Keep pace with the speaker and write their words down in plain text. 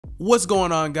What's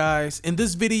going on, guys? In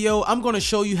this video, I'm going to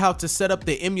show you how to set up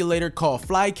the emulator called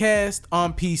Flycast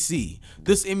on PC.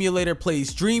 This emulator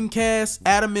plays Dreamcast,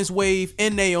 Adamus Wave,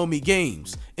 and Naomi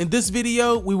games. In this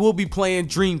video, we will be playing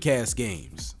Dreamcast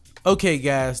games. Okay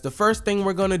guys, the first thing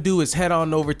we're going to do is head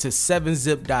on over to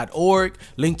 7zip.org.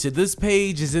 Link to this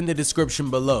page is in the description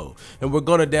below. And we're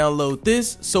going to download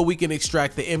this so we can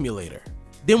extract the emulator.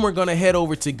 Then we're going to head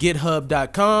over to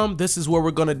github.com. This is where we're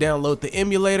going to download the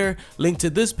emulator. Link to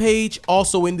this page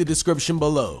also in the description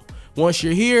below. Once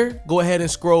you're here, go ahead and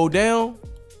scroll down.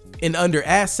 And under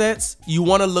assets, you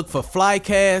want to look for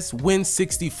Flycast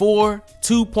Win64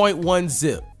 2.1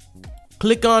 zip.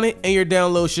 Click on it and your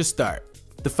download should start.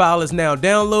 The file is now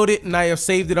downloaded and I have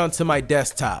saved it onto my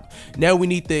desktop. Now we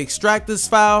need to extract this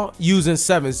file using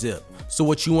 7zip. So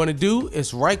what you want to do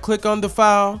is right click on the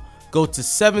file, go to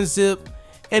 7zip,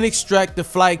 and extract the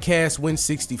Flycast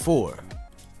Win64.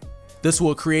 This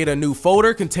will create a new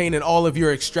folder containing all of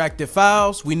your extracted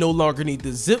files. We no longer need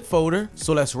the zip folder,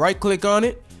 so let's right click on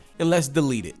it and let's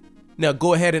delete it. Now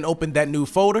go ahead and open that new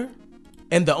folder,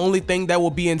 and the only thing that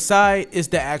will be inside is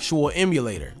the actual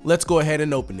emulator. Let's go ahead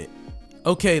and open it.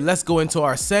 Okay, let's go into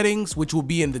our settings, which will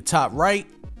be in the top right,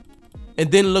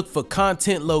 and then look for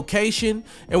content location,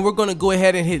 and we're going to go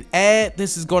ahead and hit add.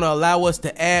 This is going to allow us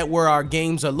to add where our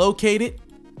games are located.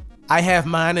 I have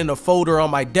mine in a folder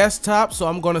on my desktop, so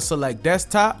I'm going to select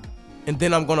desktop, and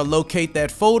then I'm going to locate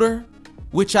that folder,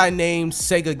 which I named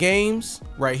Sega Games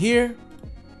right here,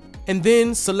 and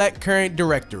then select current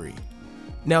directory.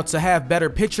 Now to have better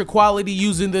picture quality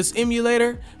using this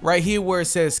emulator, right here where it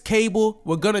says cable,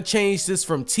 we're going to change this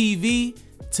from TV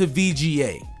to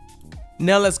VGA.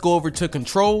 Now let's go over to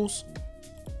controls.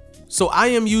 So I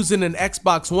am using an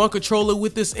Xbox One controller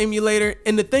with this emulator,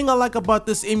 and the thing I like about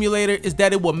this emulator is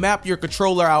that it will map your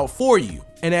controller out for you.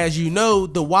 And as you know,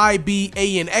 the Y, B,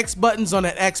 A, and X buttons on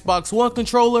an Xbox One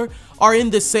controller are in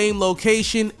the same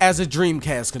location as a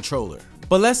Dreamcast controller.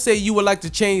 But let's say you would like to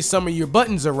change some of your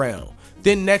buttons around.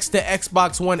 Then next to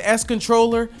Xbox One S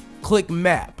controller, click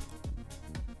map.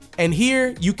 And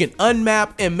here you can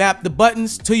unmap and map the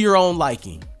buttons to your own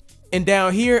liking. And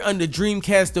down here under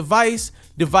Dreamcast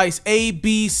device A,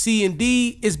 B, C, and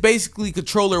D is basically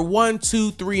controller 1,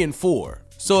 2, 3, and 4.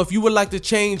 So if you would like to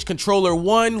change controller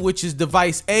 1, which is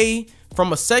device A,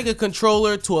 from a Sega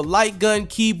controller to a light gun,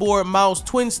 keyboard, mouse,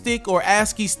 twin stick, or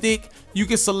ASCII stick, you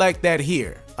can select that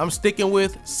here. I'm sticking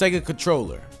with Sega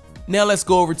controller. Now let's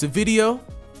go over to video.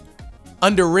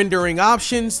 Under rendering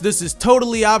options, this is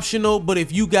totally optional, but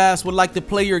if you guys would like to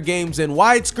play your games in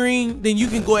widescreen, then you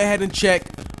can go ahead and check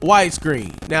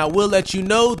widescreen. Now we'll let you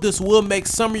know this will make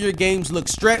some of your games look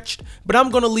stretched, but I'm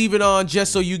gonna leave it on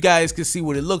just so you guys can see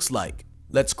what it looks like.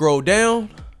 Let's scroll down.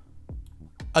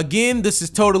 Again, this is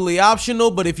totally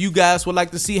optional, but if you guys would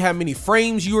like to see how many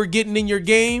frames you are getting in your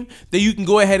game, then you can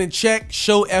go ahead and check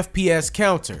show FPS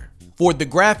counter. For the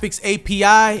graphics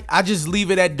API, I just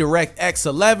leave it at DirectX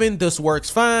 11. This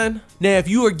works fine. Now, if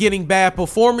you are getting bad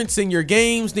performance in your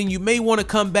games, then you may want to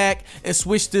come back and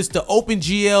switch this to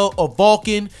OpenGL or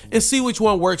Vulkan and see which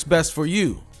one works best for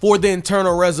you. For the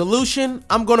internal resolution,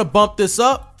 I'm going to bump this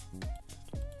up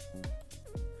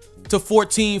to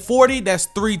 1440. That's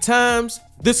 3 times.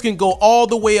 This can go all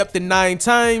the way up to 9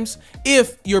 times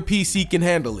if your PC can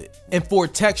handle it. And for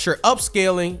texture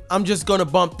upscaling, I'm just going to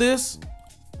bump this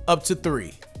up to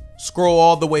 3. Scroll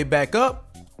all the way back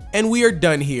up and we are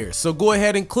done here. So go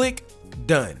ahead and click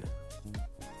done.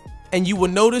 And you will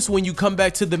notice when you come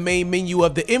back to the main menu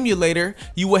of the emulator,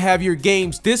 you will have your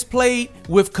games displayed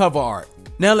with cover art.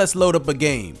 Now let's load up a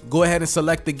game. Go ahead and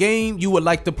select the game you would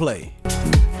like to play.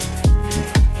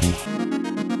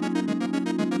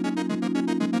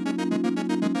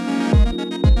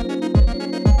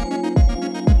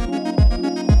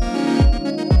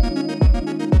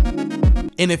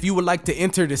 And if you would like to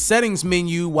enter the settings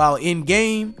menu while in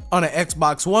game on an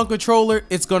Xbox One controller,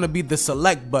 it's going to be the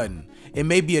select button. It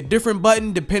may be a different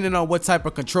button depending on what type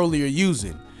of controller you're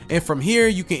using. And from here,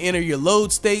 you can enter your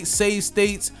load states, save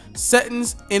states,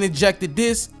 settings, and ejected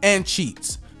disk and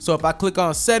cheats. So if I click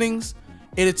on settings,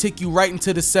 it'll take you right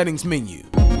into the settings menu.